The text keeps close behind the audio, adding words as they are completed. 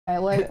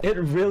All right, It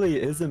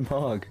really isn't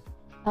Pog.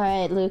 all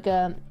right,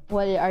 Luca.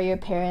 What are your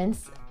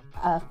parents'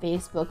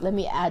 Facebook? Let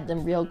me add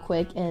them real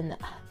quick and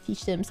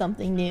teach them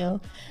something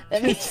new.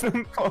 Let me. Teach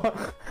them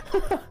Pog.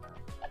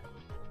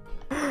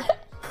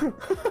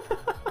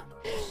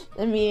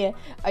 Let me.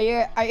 Are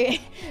you?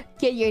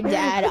 Get your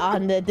dad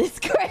on the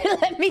Discord.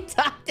 Let me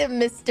talk to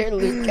Mr.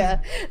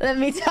 Luca. Let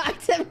me talk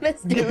to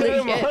Mr. Get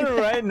him Luca. on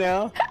right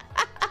now.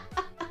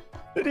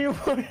 What do you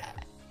want?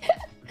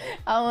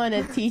 I want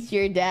to teach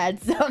your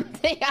dad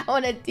something. I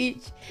want to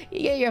teach. You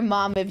get your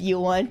mom if you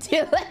want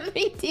to. Let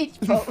me teach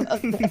both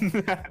of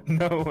them.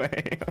 No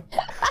way.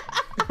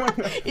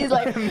 He's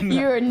like,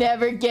 you're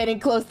never getting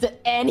close to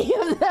any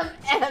of them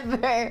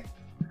ever.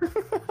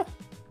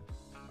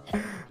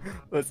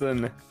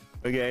 Listen,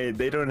 okay,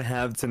 they don't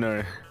have to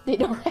know. They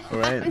don't have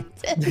Right?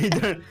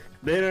 to.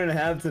 They don't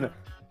have to know.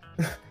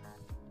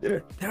 They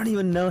don't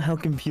even know how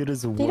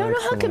computers work. They don't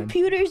know how Selen.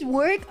 computers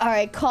work. All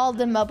right, call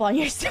them up on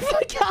your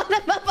call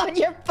them up on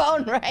your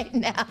phone right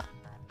now.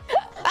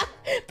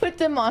 Put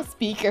them on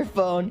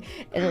speakerphone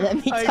and let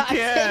me talk I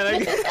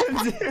can't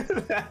to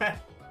do that.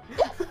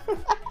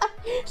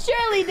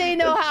 Surely they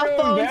know It's how so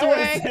phones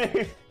work.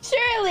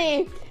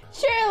 embarrassing.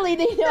 Surely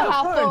they know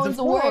how of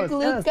phones work, course,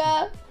 Luca.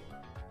 yes.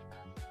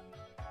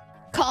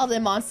 Call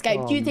them on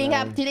Skype. Oh, Do you think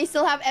man. do they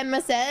still have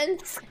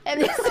MSN? And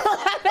they still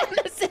have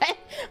MSN.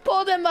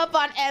 Pull them up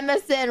on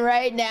MSN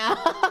right now.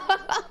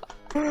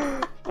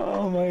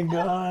 Oh my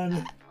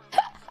god.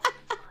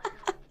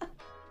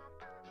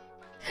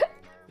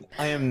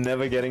 I am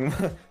never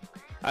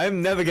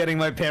getting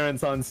my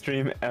parents on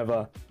stream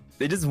ever.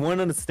 They just won't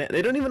understand.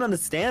 They don't even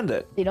understand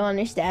it. They don't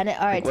understand it.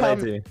 All right, Like what I tell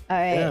them. do. All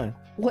right. Yeah.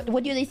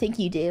 What do they think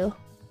you do?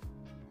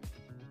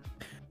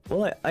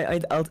 Well,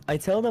 I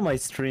tell them I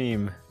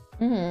stream,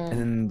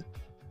 and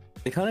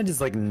they kind of just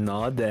like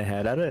nod their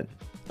head at it.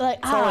 Like,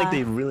 It's not like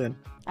they really.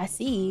 I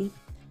see.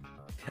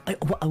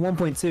 At one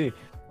point too,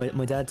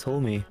 my dad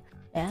told me,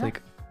 Yeah.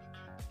 like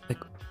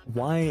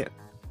why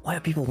are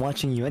people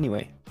watching you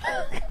anyway?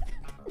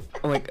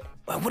 I'm like,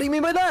 what do you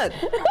mean by that?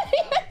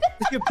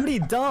 Like, you're pretty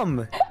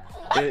dumb.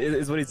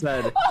 Is what he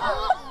said.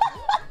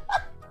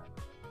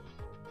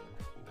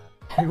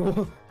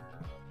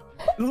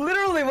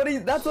 Literally,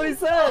 that's what he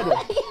said.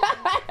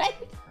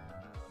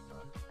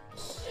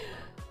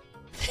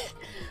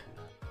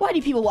 Why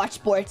do people watch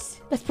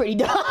sports? That's pretty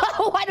dumb.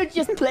 Why don't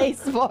you just play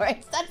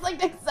sports? That's like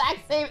the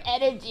exact same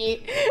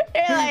energy.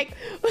 They're like,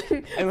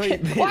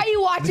 why are you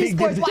watching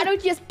sports? Why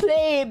don't you just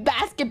play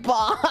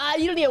basketball?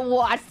 You don't need to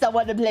watch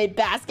someone to play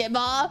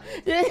basketball.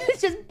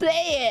 Just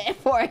play it,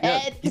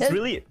 forehead.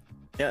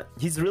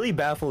 He's really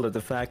baffled at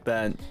the fact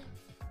that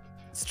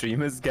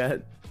streamers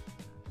get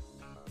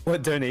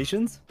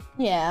donations.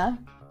 Yeah.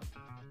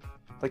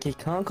 Like he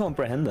can't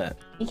comprehend that.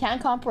 You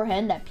can't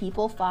comprehend that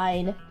people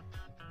find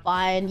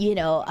you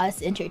know,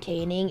 us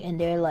entertaining, and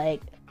they're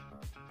like,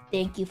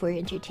 thank you for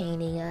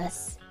entertaining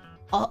us.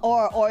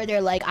 Or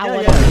they're like, I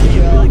want a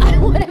Vitro. I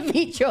want a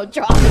Vitro.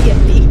 Draw me a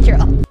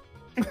Vitro.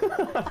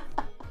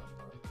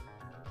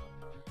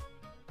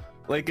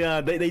 Like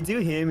they do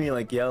hear me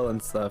like yell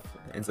and stuff.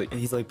 And it's like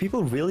he's like,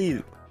 people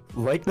really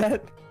like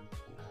that?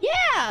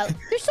 Yeah,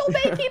 there's so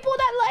many people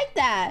that like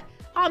that.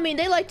 I mean,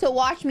 they like to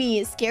watch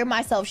me scare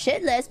myself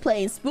shitless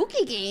playing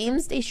spooky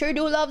games. They sure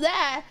do love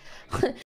that.